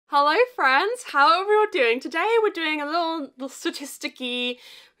Hello friends, how are we all doing? Today we're doing a little statistic-y,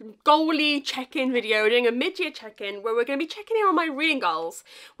 goal-y check-in video. We're doing a mid-year check-in where we're going to be checking in on my reading goals,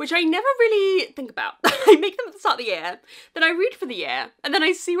 which I never really think about. I make them at the start of the year, then I read for the year, and then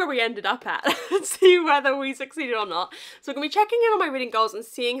I see where we ended up at and see whether we succeeded or not. So we're going to be checking in on my reading goals and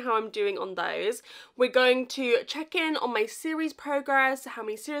seeing how I'm doing on those. We're going to check in on my series progress, how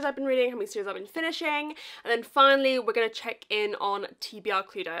many series I've been reading, how many series I've been finishing, and then finally we're going to check in on TBR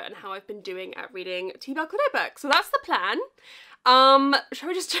Cluedo and how I've been doing at reading TBR Cluedo books. So that's the plan. Shall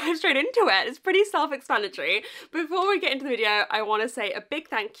we just dive straight into it? It's pretty self-explanatory. Before we get into the video, I want to say a big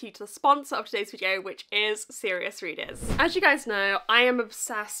thank you to the sponsor of today's video, which is Serious Readers. As you guys know, I am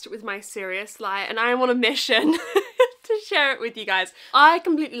obsessed with my Serious light and I am on a mission to share it with you guys. I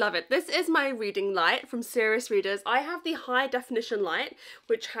completely love it. This is my reading light from Serious Readers. I have the high definition light,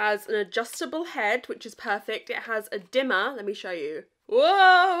 which has an adjustable head, which is perfect. It has a dimmer. Let me show you.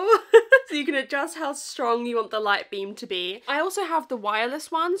 Whoa! So you can adjust how strong you want the light beam to be. I also have the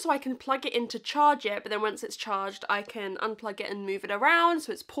wireless one, so I can plug it in to charge it, but then once it's charged, I can unplug it and move it around,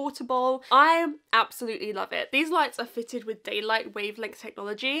 so it's portable. I absolutely love it. These lights are fitted with daylight wavelength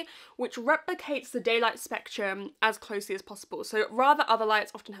technology, which replicates the daylight spectrum as closely as possible. So rather other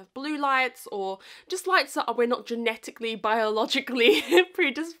lights often have blue lights or just lights that we're not genetically, biologically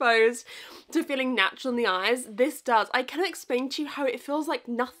predisposed to feeling natural in the eyes. This does. I cannot explain to you how it feels like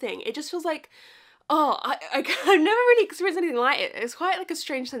nothing. It just feels like, oh, I've never really experienced anything like it. It's quite like a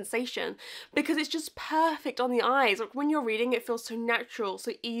strange sensation because it's just perfect on the eyes. Like when you're reading, it feels so natural,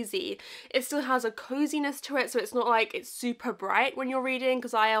 so easy. It still has a coziness to it, so it's not like it's super bright when you're reading,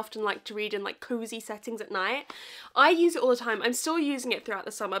 because I often like to read in like cozy settings at night. I use it all the time. I'm still using it throughout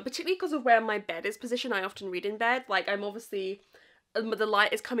the summer, particularly because of where my bed is positioned. I often read in bed. Like I'm obviously, the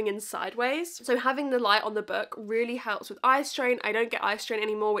light is coming in sideways, so having the light on the book really helps with eye strain. I don't get eye strain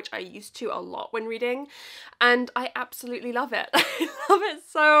anymore, which I used to a lot when reading, and I absolutely love it. I love it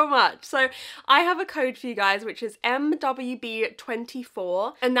so much. So I have a code for you guys, which is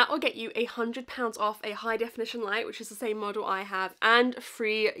MWB24, and that will get you £100 off a high definition light, which is the same model I have, and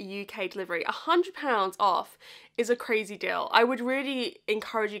free UK delivery. £100 off is a crazy deal. I would really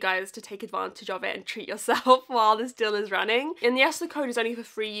encourage you guys to take advantage of it and treat yourself while this deal is running. And yes, the code is only for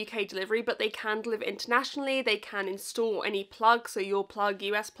free UK delivery, but they can deliver internationally. They can install any plug, so your plug,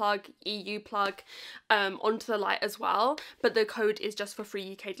 US plug, EU plug, onto the light as well. But the code is just for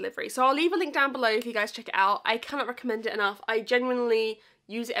free UK delivery. So I'll leave a link down below if you guys check it out. I cannot recommend it enough. I genuinely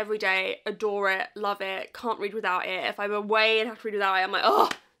use it every day, adore it, love it, can't read without it. If I'm away and have to read without it, I'm like, oh,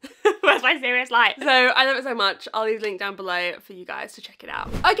 where's my Serious light? So I love it so much. I'll leave a link down below for you guys to check it out.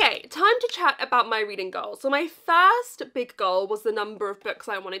 Okay, time to chat about my reading goals. So my first big goal was the number of books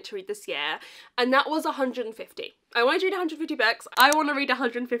I wanted to read this year, and that was 150. I wanted to read 150 books. I want to read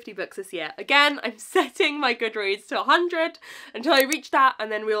 150 books this year. Again, I'm setting my Goodreads to 100 until I reach that, and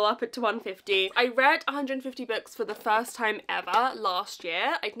then we'll up it to 150. I read 150 books for the first time ever last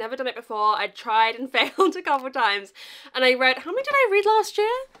year. I'd never done it before. I'd tried and failed a couple times, and I read, how many did I read last year?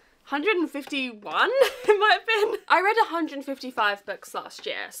 151 it might have been. I read 155 books last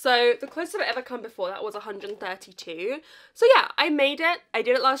year, so the closest I've ever come before that was 132. So yeah, I made it. I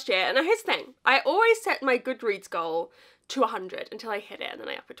did it last year, and now here's the thing. I always set my Goodreads goal to 100 until I hit it, and then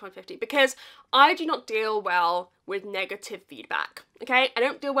I up it to 150 because I do not deal well with negative feedback, okay? I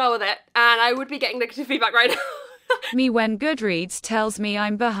don't deal well with it, and I would be getting negative feedback right now. Me when Goodreads tells me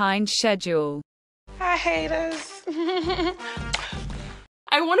I'm behind schedule. I hate us.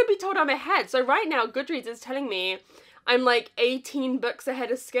 I want to be told I'm ahead. So right now, Goodreads is telling me I'm like 18 books ahead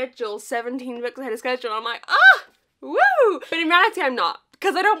of schedule, 17 books ahead of schedule. I'm like, ah, woo! But in reality, I'm not,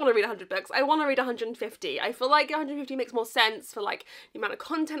 because I don't want to read 100 books. I want to read 150. I feel like 150 makes more sense for like the amount of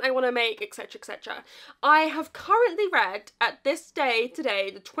content I want to make, etc, etc. I have currently read, at this day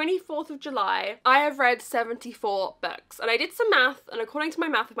today, the 24th of July, I have read 74 books. And I did some math, and according to my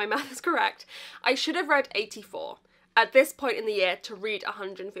math, if my math is correct, I should have read 84. At this point in the year to read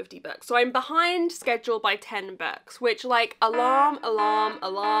 150 books. So I'm behind schedule by 10 books, which like alarm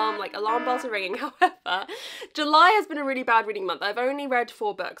bells are ringing. However, July has been a really bad reading month. I've only read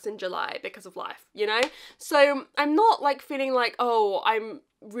 4 books in July because of life, you know? So I'm not like feeling like, oh, I'm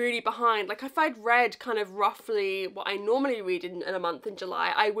really behind. Like if I'd read kind of roughly what I normally read in a month in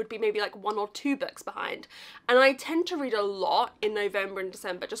July, I would be maybe like 1 or 2 books behind. And I tend to read a lot in November and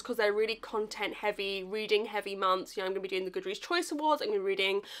December just because they're really content heavy, reading heavy months. You know, I'm going to be doing the Goodreads Choice Awards, I'm going to be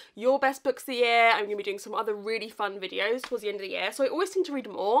reading your best books of the year, I'm going to be doing some other really fun videos towards the end of the year. So I always tend to read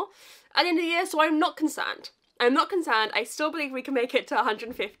more at the end of the year, so I'm not concerned. I'm not concerned. I still believe we can make it to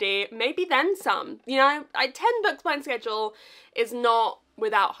 150, maybe then some. You know, 10 books behind schedule is not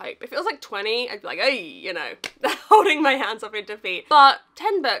without hope. If it was like 20, I'd be like, hey, you know, holding my hands up in defeat. But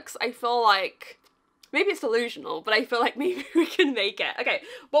 10 books, I feel like, maybe it's delusional, but I feel like maybe we can make it. Okay,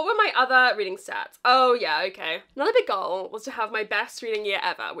 what were my other reading stats? Oh yeah, okay. Another big goal was to have my best reading year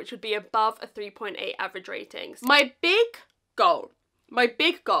ever, which would be above a 3.8 average ratings. My big goal,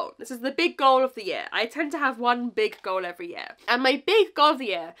 this is the big goal of the year. I tend to have one big goal every year. And my big goal of the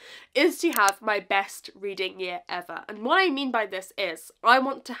year is to have my best reading year ever. And what I mean by this is I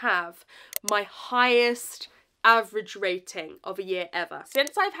want to have my highest average rating of a year ever.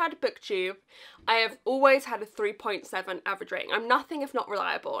 Since I've had BookTube, I have always had a 3.7 average rating. I'm nothing if not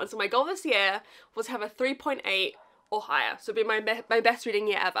reliable. And so my goal this year was to have a 3.8 or higher. So it'd be my best reading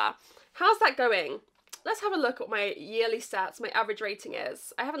year ever. How's that going? Let's have a look at my yearly stats, my average rating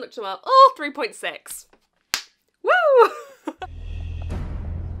is. I haven't looked them up. Oh, 3.6. Woo!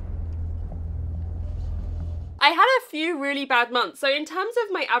 I had a few really bad months. So in terms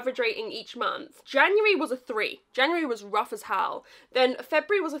of my average rating each month, January was a 3. January was rough as hell. Then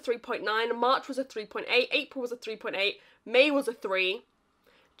February was a 3.9, March was a 3.8, April was a 3.8, May was a 3.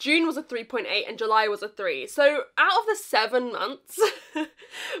 June was a 3.8 and July was a 3. So out of the 7 months,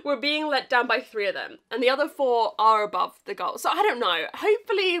 we're being let down by 3 of them. And the other 4 are above the goal. So I don't know.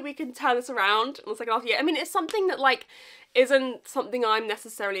 Hopefully we can turn this around in the second half of the year. I mean, it's something that like isn't something I'm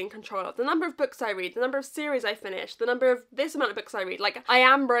necessarily in control of. The number of books I read, the number of series I finish, the number of this amount of books I read, like I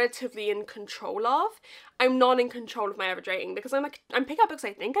am relatively in control of. I'm not in control of my average rating because I'm picking up books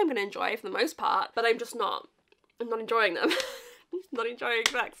I think I'm going to enjoy for the most part, but I'm just not. I'm not enjoying them. Not enjoying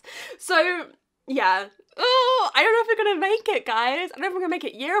books. So yeah. Oh, I don't know if we're gonna make it, guys. I don't know if we're gonna make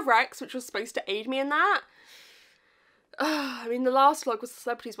it Year of Rex, which was supposed to aid me in that. I mean, the last vlog was the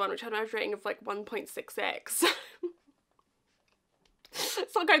celebrities one, which had an average rating of like 1.66.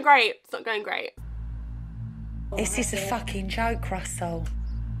 It's not going great. It's not going great. Is this a fucking joke, Russell?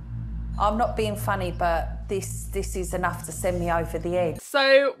 I'm not being funny, but this is enough to send me over the edge.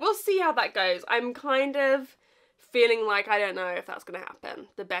 So we'll see how that goes. I'm kind of feeling like I don't know if that's gonna happen.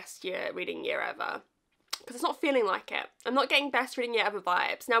 The best reading year ever. Because it's not feeling like it. I'm not getting best reading year ever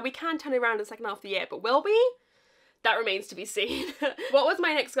vibes. Now we can turn it around in the second half of the year, but will we? That remains to be seen. What was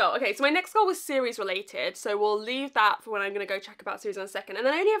my next goal? Okay, so my next goal was series related, so we'll leave that for when I'm gonna go check about series in a second. And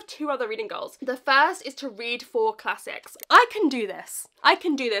then I only have 2 other reading goals. The first is to read 4 classics. I can do this. I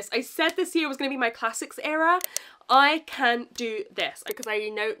can do this. I said this year was gonna be my classics era. I can do this because I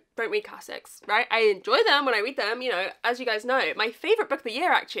don't read classics, right? I enjoy them when I read them, you know, as you guys know. My favourite book of the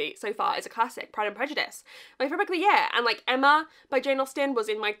year actually so far is a classic, Pride and Prejudice. My favourite book of the year, and like Emma by Jane Austen was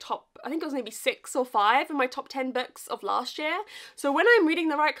in my top, I think it was maybe 6 or 5 in my top 10 books of last year. So when I'm reading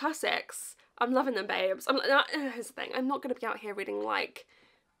the right classics, I'm loving them, babes. Here's the thing, I'm not going to be out here reading like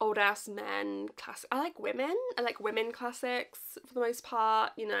old ass men classics. I like women classics for the most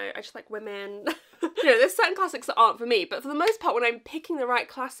part, you know, I just like women. You know, there's certain classics that aren't for me, but for the most part when I'm picking the right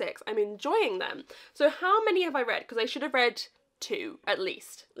classics, I'm enjoying them. So how many have I read? Because I should have read 2 at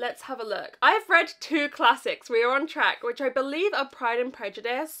least. Let's have a look. I've read 2 classics, we are on track, which I believe are Pride and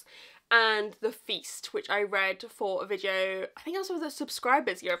Prejudice and The Feast, which I read for a video, I think it was for the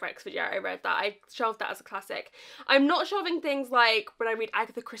subscribers Year of Rex video. I read that. I shelved that as a classic. I'm not shelving things like when I read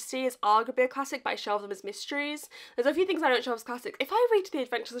Agatha Christie is arguably a classic, but I shelve them as mysteries. There's a few things I don't shelve as classics. If I read The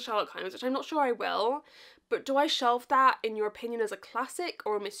Adventures of Sherlock Holmes, which I'm not sure I will, but do I shelve that in your opinion as a classic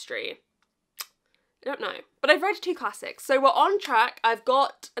or a mystery? I don't know, but I've read 2 classics, so we're on track. I've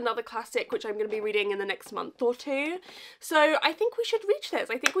got another classic which I'm going to be reading in the next month or 2, so I think we should reach this.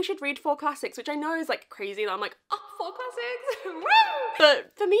 I think we should read 4 classics, which I know is like crazy that I'm like, oh, 4 classics, woo!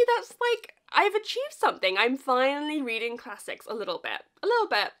 But for me that's like, I've achieved something. I'm finally reading classics a little bit.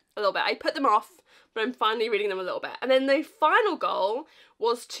 I put them off, but I'm finally reading them a little bit. And then the final goal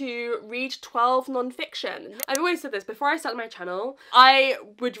was to read 12 non-fiction. I've always said this, before I started my channel, I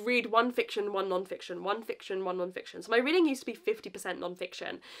would read 1 fiction, 1 non-fiction, 1 fiction, 1 non-fiction. So my reading used to be 50%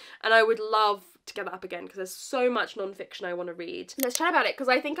 non-fiction, and I would love to get that up again because there's so much non-fiction I want to read. Let's chat about it because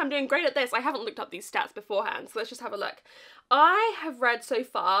I think I'm doing great at this. I haven't looked up these stats beforehand, so let's just have a look. I have read so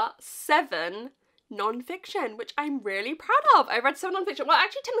far 7 non-fiction, which I'm really proud of. I read 7 non-fiction. Well,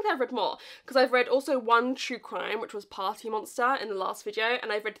 actually, technically I've read more because I've read also 1 true crime, which was Party Monster in the last video, and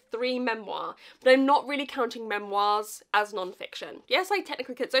I've read 3 memoir, but I'm not really counting memoirs as non-fiction. Yes, I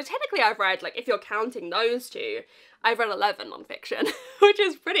technically could. So technically I've read, like, if you're counting those 2, I've read 11 non-fiction, which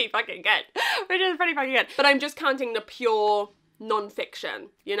is pretty fucking good. But I'm just counting the pure non-fiction,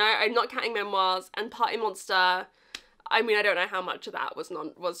 you know? I'm not counting memoirs, and Party Monster, I mean, I don't know how much of that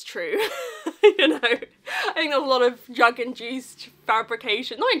was true. You know, I think there's a lot of drug-induced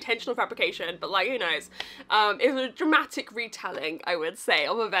fabrication, not intentional fabrication, but like, who knows. It was a dramatic retelling, I would say,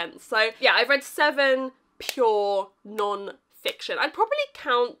 of events. So yeah, I've read 7 pure non-fiction. I'd probably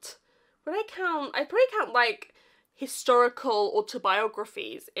count like historical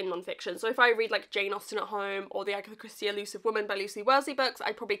autobiographies in non-fiction. So if I read like Jane Austen at home or the Agatha Christie Elusive Woman by Lucy Worsley books,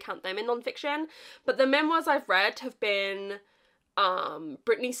 I'd probably count them in non-fiction. But the memoirs I've read have been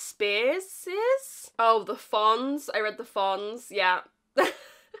Britney Spears's. Oh, The Fonz. I read The Fonz, yeah.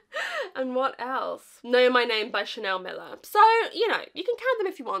 And what else? Know My Name by Chanel Miller. So, you know, you can count them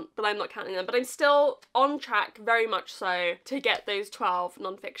if you want, but I'm not counting them. But I'm still on track, very much so, to get those 12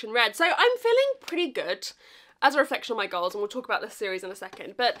 non-fiction read. So I'm feeling pretty good as a reflection on my goals, and we'll talk about this series in a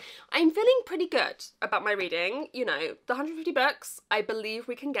second, but I'm feeling pretty good about my reading. You know, the 150 books, I believe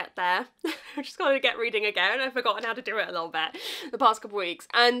we can get there. I've just got to get reading again. I've forgotten how to do it a little bit the past couple of weeks.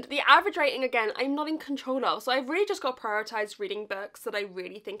 And the average rating, again, I'm not in control of, so I've really just got to prioritise reading books that I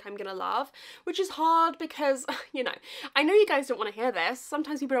really think I'm gonna love, which is hard because, you know, I know you guys don't want to hear this,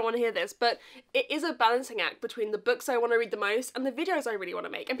 sometimes people don't want to hear this, but it is a balancing act between the books I want to read the most and the videos I really want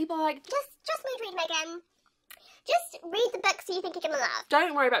to make. And people are like, just read Megan. Just read the books you think you're gonna love.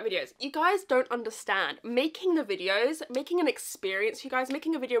 Don't worry about videos. You guys don't understand. Making the videos, making an experience, you guys,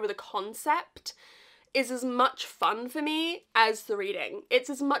 making a video with a concept is as much fun for me as the reading. It's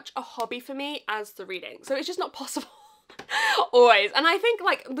as much a hobby for me as the reading. So it's just not possible. Always. And I think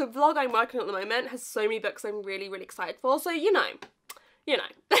like the vlog I'm working on at the moment has so many books I'm really, really excited for. So, you know.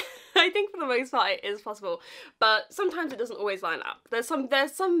 I think for the most part it is possible, but sometimes it doesn't always line up. There's some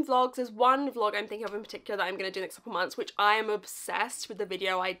vlogs, there's one vlog I'm thinking of in particular that I'm going to do next couple months, which I am obsessed with the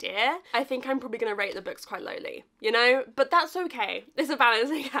video idea. I think I'm probably going to rate the books quite lowly, you know, but that's okay. It's a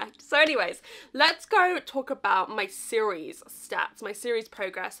balancing act. So anyways, let's go talk about my series stats, my series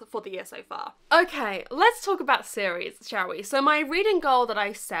progress for the year so far. Okay, let's talk about series, shall we? So my reading goal that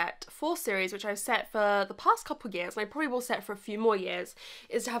I set for series, which I've set for the past couple years, and I probably will set for a few more years,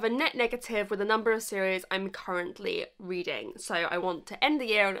 is to have a net negative with the number of series I'm currently reading. So I want to end the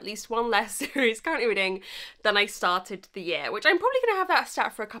year on at least one less series currently reading than I started the year, which I'm probably going to have that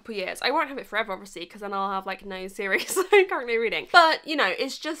stat for a couple years. I won't have it forever, obviously, because then I'll have like no series I'm currently reading. But, you know,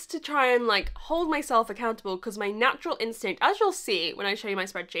 it's just to try and like hold myself accountable, because my natural instinct, as you'll see when I show you my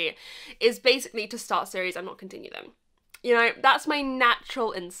spreadsheet, is basically to start series and not continue them. You know, that's my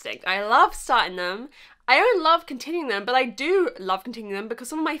natural instinct. I love starting them. I don't love continuing them, but I do love continuing them because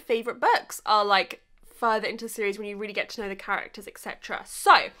some of my favourite books are like further into the series when you really get to know the characters, etc.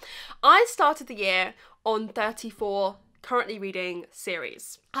 So, I started the year on 34 currently reading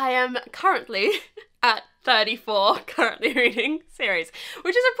series. I am currently at 34 currently reading series,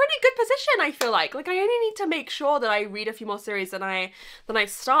 which is a pretty good position, I feel like. Like, I only need to make sure that I read a few more series than I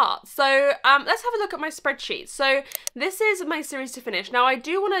start. So let's have a look at my spreadsheet. So this is my series to finish. Now, I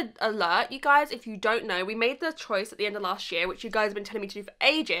do want to alert you guys, if you don't know, we made the choice at the end of last year, which you guys have been telling me to do for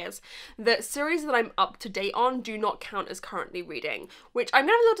ages, that series that I'm up to date on do not count as currently reading, which I'm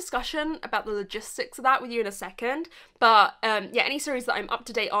gonna have a little discussion about the logistics of that with you in a second. But yeah, any series that I'm up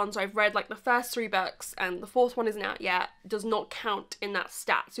to date on, so I've read like the first 3 books and the 4th one isn't out yet, does not count in that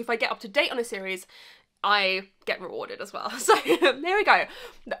stat. So if I get up to date on a series, I get rewarded as well. So there we go.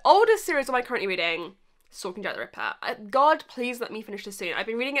 The oldest series am I currently reading? Stalking Jack the Ripper. God, please let me finish this soon. I've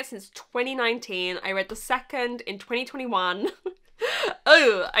been reading it since 2019. I read the 2nd in 2021.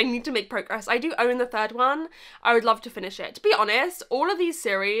 Oh, I need to make progress. I do own the 3rd one. I would love to finish it. To be honest, all of these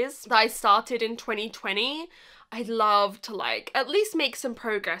series that I started in 2020, I'd love to like at least make some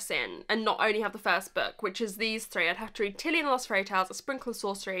progress in and not only have the first book, which is these 3. I'd have to read Tilly and the Lost Fairy Tales, A Sprinkle of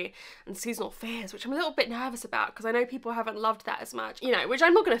Sorcery, and Seasonal Fears, which I'm a little bit nervous about because I know people haven't loved that as much, you know, which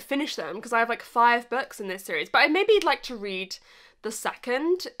I'm not going to finish them because I have like 5 books in this series, but I maybe like to read the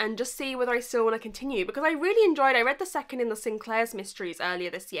 2nd and just see whether I still want to continue, because I really enjoyed, I read the 2nd in the Sinclair's Mysteries earlier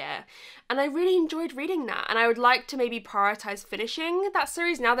this year, and I really enjoyed reading that, and I would like to maybe prioritise finishing that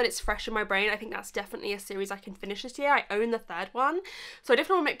series now that it's fresh in my brain. I think that's definitely a series I can finish this year. I own the 3rd one, so I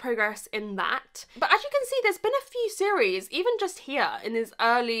definitely want to make progress in that. But as you can see, there's been a few series, even just here in this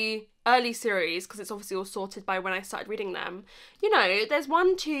early series, because it's obviously all sorted by when I started reading them. You know, there's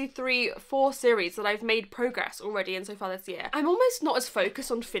 1, 2, 3, 4 series that I've made progress already in so far this year. I'm almost not as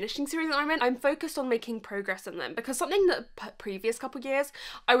focused on finishing series at the moment. I'm focused on making progress in them, because something that previous couple years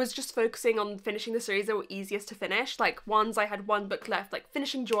I was just focusing on finishing the series that were easiest to finish, like ones I had 1 book left, like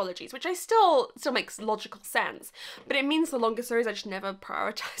finishing duologies, which I still makes logical sense, but it means the longer series I just never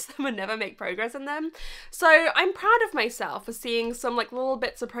prioritize them and never make progress in them. So I'm proud of myself for seeing some like little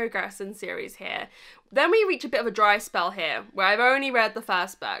bits of progress progress in series here. Then we reach a bit of a dry spell here, where I've only read the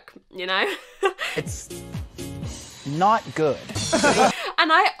first book, you know? It's not good.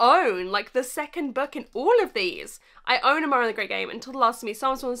 And I own, like, the second book in all of these. I own Amara and the Great Game, Until the Last of Me,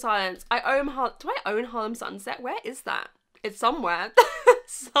 Summer Swan Silence. I own do I own Harlem Sunset? Where is that? It's somewhere.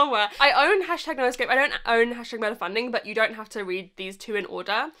 Somewhere. I own Hashtag No Escape. I don't own Hashtag Murder Funding, but you don't have to read these two in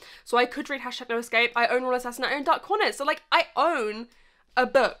order. So I could read Hashtag No Escape. I own Royal Assassin. I own Dark Corners. So, like, I own a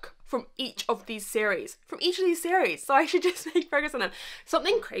book from each of these series. So I should just make progress on them.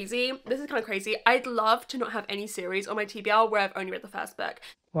 Something crazy. This is kind of crazy. I'd love to not have any series on my TBR where I've only read the first book.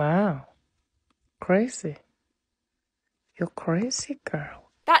 Wow. Crazy. You're crazy, girl.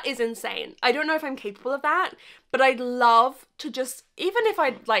 That is insane. I don't know if I'm capable of that, but I'd love to just, even if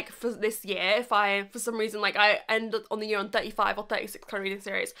I, like, for this year, if I, for some reason, like, I end on the year on 35 or 36 current reading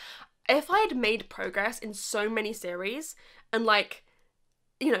series, if I had made progress in so many series, and, like,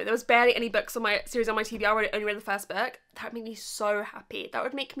 you know, there was barely any books on my series on my TBR where I only read the first book, that would make me so happy. That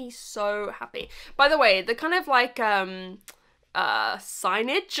would make me so happy. By the way, the kind of, like,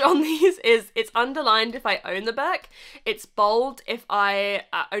 signage on these is, it's underlined if I own the book, it's bold if I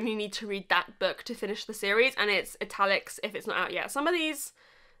only need to read that book to finish the series, and it's italics if it's not out yet. Some of these,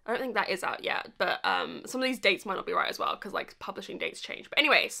 I don't think that is out yet, but some of these dates might not be right as well, because, like, publishing dates change. But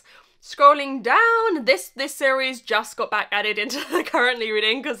anyways, scrolling down, this series just got back added into the currently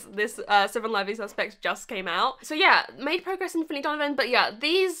reading, because this Seven Lively Suspects just came out. So yeah, made progress in Finley Donovan, but yeah,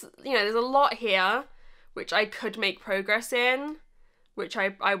 these, you know, there's a lot here which I could make progress in, which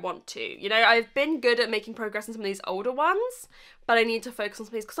I want to. You know, I've been good at making progress in some of these older ones, but I need to focus on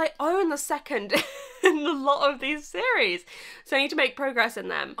some of these because I own the second in a lot of these series. So I need to make progress in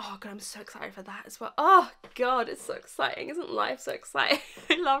them. Oh God, I'm so excited for that as well. Oh God, it's so exciting. Isn't life so exciting?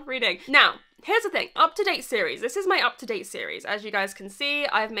 I love reading. Now, here's the thing, up-to-date series. This is my up-to-date series. As you guys can see,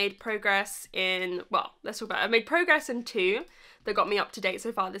 I've made progress in, well, let's talk about it. I've made progress in 2 that got me up to date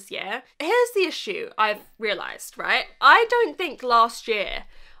so far this year. Here's the issue I've realised, right? I don't think last year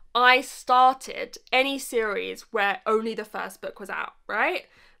I started any series where only the first book was out, right?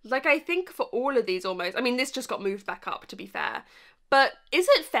 Like, I think for all of these almost, I mean, this just got moved back up, to be fair. But is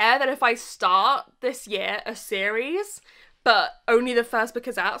it fair that if I start this year a series, but only the first book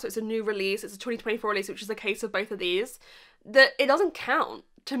is out, so it's a new release, it's a 2024 release, which is the case of both of these, that it doesn't count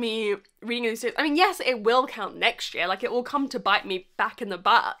to me reading these series? I mean, yes, it will count next year, like, it will come to bite me back in the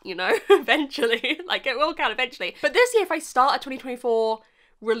butt, you know, eventually, like, it will count eventually. But this year, if I start a 2024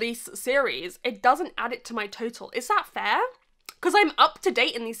 release series, it doesn't add it to my total. Is that fair? Because I'm up to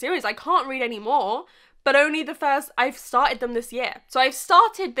date in these series, I can't read any more, but only the first, I've started them this year. So I've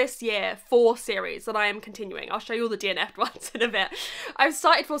started this year 4 series that I am continuing. I'll show you all the DNF'd ones in a bit. I've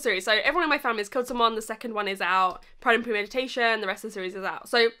started 4 series. So everyone in my family has killed someone, the second one is out, Pride and Premeditation, the rest of the series is out.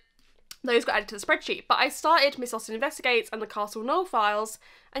 So those got added to the spreadsheet. But I started Miss Austen Investigates and the Castle Knoll Files,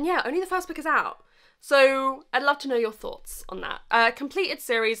 and yeah, only the first book is out. So I'd love to know your thoughts on that. Completed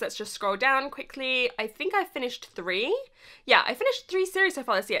series, let's just scroll down quickly. I think I finished 3. Yeah, I finished 3 series so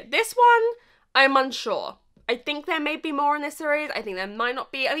far this year. This one, I'm unsure. I think there may be more in this series. I think there might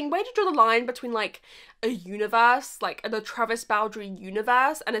not be. I mean, where do you draw the line between, like, a universe, like the Travis Baldry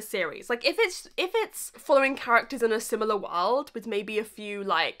universe, and a series? Like, if it's following characters in a similar world with maybe a few,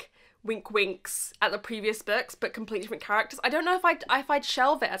 like, wink winks at the previous books, but completely different characters, I don't know if I'd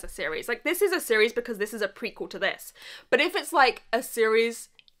shelve it as a series. Like, this is a series because this is a prequel to this. But if it's, like, a series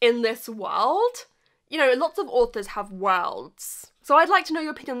in this world, you know, lots of authors have worlds. So I'd like to know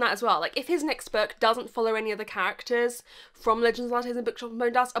your opinion on that as well. Like, if his next book doesn't follow any of the characters from Legends of Lattes and Bookshop of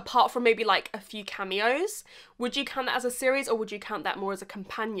Bone Dust, apart from maybe, like, a few cameos, would you count that as a series, or would you count that more as a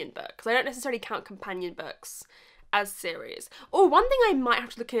companion book? Because I don't necessarily count companion books as series. Or one thing I might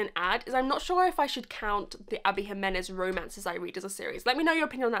have to look in and add is I'm not sure if I should count the Abby Jimenez romances I read as a series. Let me know your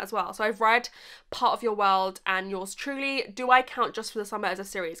opinion on that as well. So I've read Part of Your World and Yours Truly. Do I count Just for the Summer as a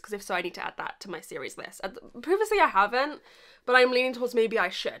series? Because if so, I need to add that to my series list. Previously I haven't, but I'm leaning towards maybe I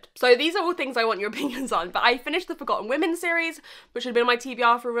should. So these are all things I want your opinions on. But I finished the Forgotten Women series, which had been on my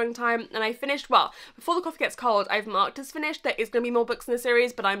TBR for a long time, and I finished, well, Before the Coffee Gets Cold, I've marked as finished. There is going to be more books in the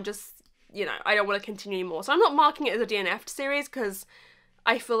series, but I'm just, you know, I don't want to continue anymore. So I'm not marking it as a DNF'd series because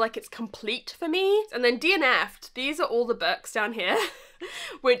I feel like it's complete for me. And then DNF'd, these are all the books down here,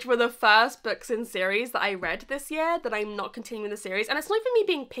 which were the first books in series that I read this year that I'm not continuing the series. And it's not even me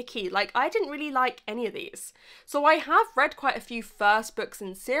being picky, like, I didn't really like any of these. So I have read quite a few first books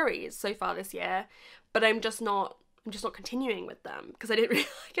in series so far this year, but I'm just not continuing with them because I didn't really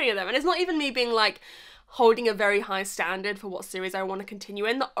like any of them. And it's not even me being like, holding a very high standard for what series I want to continue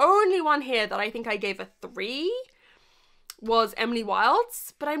in. The only one here that I think I gave a 3 was Emily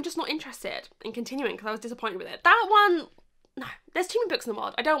Wilde's, but I'm just not interested in continuing because I was disappointed with it. That one, no, there's too many books in the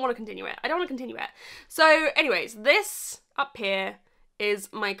world. I don't want to continue it. So anyways, this up here is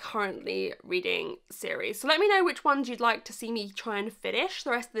my currently reading series. So let me know which ones you'd like to see me try and finish the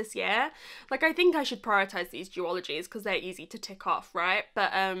rest of this year. Like, I think I should prioritize these duologies because they're easy to tick off, right?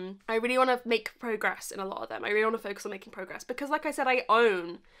 But I really want to make progress in a lot of them. I really want to focus on making progress because, like I said, I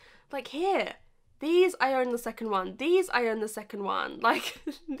own, like, here, these I own the second one, these I own the second one, like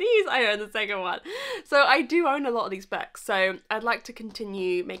these I own the second one. So I do own a lot of these books, so I'd like to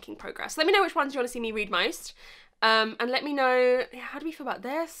continue making progress. Let me know which ones you want to see me read most. And let me know, how do we feel about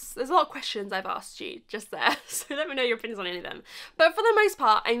this? There's a lot of questions I've asked you just there, so let me know your opinions on any of them. But for the most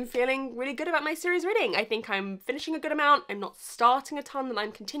part, I'm feeling really good about my series reading. I think I'm finishing a good amount, I'm not starting a ton, and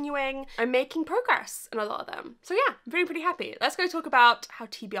I'm continuing. I'm making progress in a lot of them. So yeah, I'm feeling pretty happy. Let's go talk about how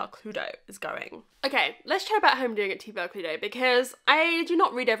TBR Cluedo is going. Okay, let's chat about how I'm doing at TBR Cluedo, because I do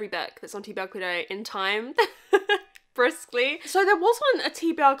not read every book that's on TBR Cluedo in time. Briskly. So there was one at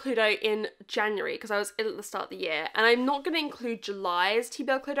TBR Cluedo in January because I was ill at the start of the year, and I'm not going to include July's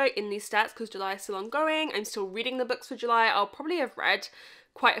TBR Cluedo in these stats because July is still ongoing. I'm still reading the books for July. I'll probably have read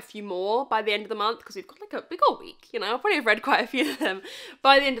quite a few more by the end of the month because we've got like a big old week, you know. I'll probably have read quite a few of them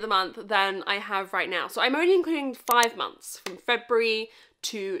by the end of the month than I have right now. So I'm only including 5 months from February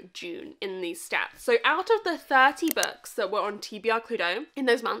to June in these stats. So out of the 30 books that were on TBR Cluedo in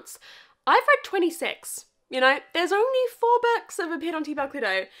those months, I've read 26. You know, there's only 4 books that have appeared on TBR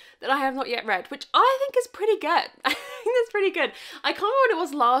Cluedo that I have not yet read, which I think is pretty good. I think that's pretty good. I can't remember what it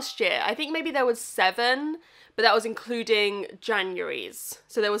was last year. I think maybe there was 7, but that was including January's.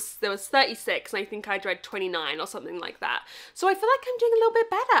 So there was 36, and I think I'd read 29 or something like that. So I feel like I'm doing a little bit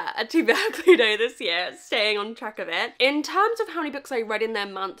better at TBR Cluedo this year, staying on track of it. In terms of how many books I read in their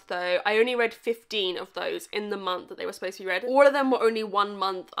month though, I only read 15 of those in the month that they were supposed to be read. All of them were only 1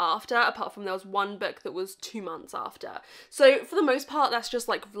 month after, apart from there was one book that was 2 months after. So for the most part, that's just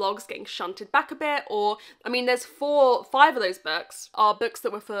like vlogs getting shunted back a bit, or, I mean, there's 5 of those books are books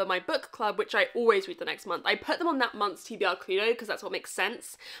that were for my book club, which I always read the next month. I put them on that month's TBR Cluedo because that's what makes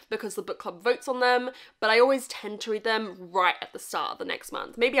sense, because the book club votes on them, but I always tend to read them right at the start of the next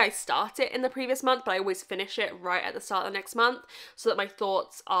month. Maybe I start it in the previous month, but I always finish it right at the start of the next month so that my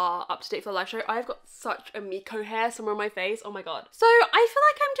thoughts are up to date for the live show. I've got such a Miko hair somewhere on my face, oh my god. So I feel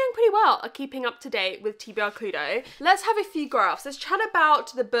like I'm doing pretty well at keeping up to date with TBR Cluedo. Let's have a few graphs. Let's chat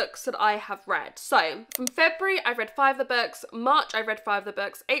about the books that I have read. So from February, I've read 5 of the books. March, I've read 5 of the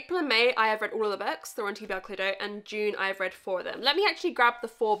books. April and May, I have read all of the books that were on TBR Cluedo, and June, I've read 4 of them. Let me actually grab the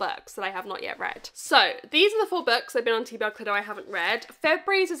 4 books that I have not yet read. So these are the 4 books that have been on TBR Cluedo I haven't read.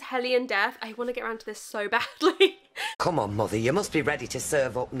 February's is Hellion Death. I want to get around to this so badly. Come on, Mother, you must be ready to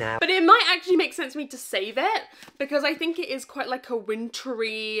serve up now. But it might actually make sense for me to save it because I think it is quite like a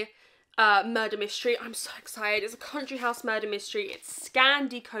wintry murder mystery. I'm so excited. It's a country house murder mystery. It's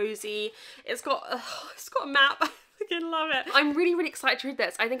Scandi cozy. It's got a map. I fucking love it. I'm really, really excited to read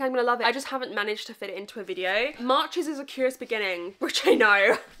this. I think I'm gonna love it. I just haven't managed to fit it into a video. March's is A Curious Beginning, which I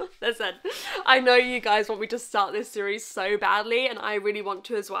know. Listen, I know you guys want me to start this series so badly, and I really want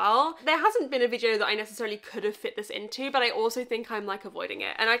to as well. There hasn't been a video that I necessarily could have fit this into, but I also think I'm like avoiding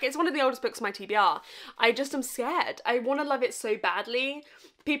it. And like, it's one of the oldest books on my TBR. I just am scared. I want to love it so badly.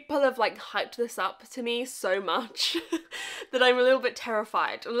 People have like hyped this up to me so much that I'm a little bit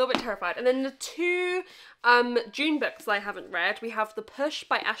terrified. And then the 2 June books that I haven't read, we have The Push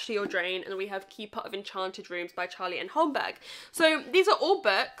by Ashley Audrain, and we have Keeper of Enchanted Rooms by Charlie N. Holmberg. So these are all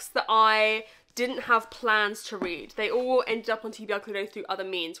books that I didn't have plans to read. They all ended up on TBR Cluedo through other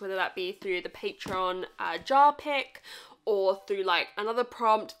means, whether that be through the Patreon jar pick, or through like another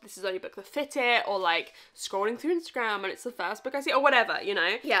prompt, this is the only book that fit it, or like scrolling through Instagram and it's the first book I see, or whatever, you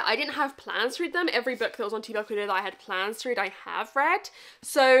know? Yeah, I didn't have plans to read them. Every book that was on TBR Cluedo that I had plans to read, I have read.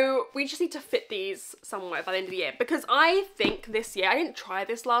 So we just need to fit these somewhere by the end of the year, because I think this year, I didn't try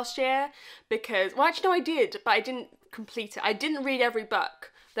this last year because, well actually no I did, but I didn't complete it. I didn't read every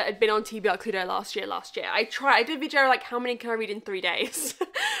book that had been on TBR Cluedo last year. I did a video like how many can I read in 3 days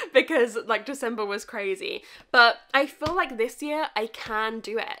because like December was crazy, but I feel like this year I can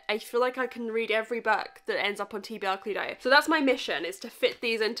do it. I feel like I can read every book that ends up on TBR Cluedo. So that's my mission, is to fit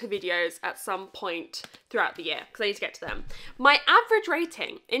these into videos at some point throughout the year because I need to get to them. My average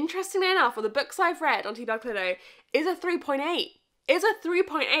rating, interestingly enough, for the books I've read on TBR Cluedo is a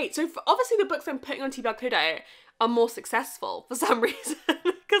 3.8. So obviously the books I'm putting on TBR Cluedo are more successful for some reason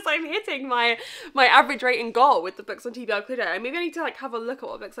because I'm hitting my average rating goal with the books on TBR Cluedo. Maybe I need to like have a look at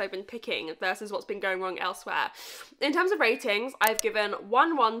what books I've been picking versus what's been going wrong elsewhere. In terms of ratings, I've given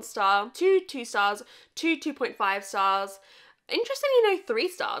 1 1 star, 2 2 stars, 2 2.5 stars. Interestingly, no 3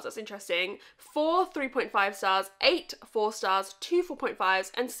 stars, that's interesting. 4 3.5 stars, 8 4 stars, 2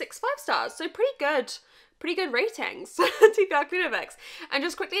 4.5s, and 6 5 stars. So pretty good ratings TBR Cluedo books. And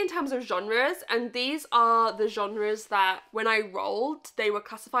just quickly in terms of genres, and these are the genres that when I rolled they were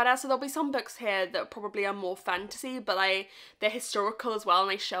classified as, so there'll be some books here that probably are more fantasy, but they're historical as well,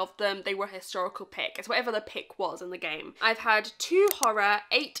 and I shelved them. They were a historical pick. It's whatever the pick was in the game. I've had 2 horror,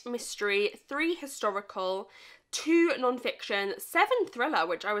 8 mystery, 3 historical, 2 non-fiction, 7 thriller,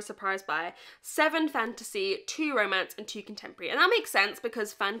 which I was surprised by, 7 fantasy, 2 romance, and 2 contemporary. And that makes sense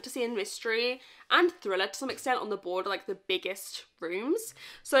because fantasy and mystery and thriller to some extent on the board are like the biggest rooms.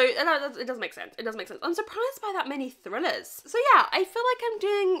 So it does make sense. It does make sense. I'm surprised by that many thrillers. So yeah, I feel like I'm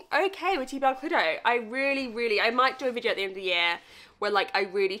doing okay with TBR Cluedo. I might do a video at the end of the year where like I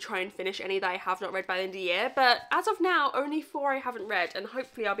really try and finish any that I have not read by the end of the year, but as of now, only 4 I haven't read, and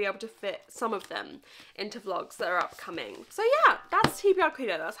hopefully I'll be able to fit some of them into vlogs that are upcoming. So yeah, that's TBR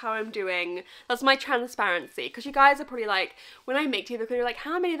Cluedo. That's how I'm doing. That's my transparency, because you guys are probably like, when I make TBR Cluedo, like,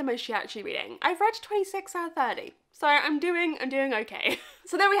 how many of them is she actually reading? I've read 26 out of 30. So I'm doing okay.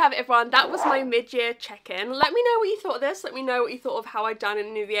 So there we have it, everyone. That was my mid-year check-in. Let me know what you thought of this. Let me know what you thought of how I've done in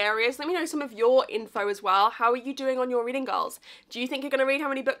any of the areas. Let me know some of your info as well. How are you doing on your reading goals? Do you think you're going to read how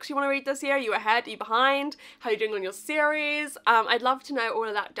many books you want to read this year? Are you ahead? Are you behind? How are you doing on your series? I'd love to know all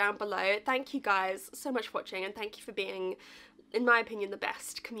of that down below. Thank you guys so much for watching, and thank you for being, in my opinion, the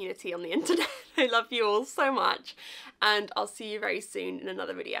best community on the internet. I love you all so much, and I'll see you very soon in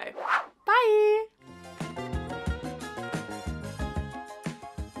another video. Bye!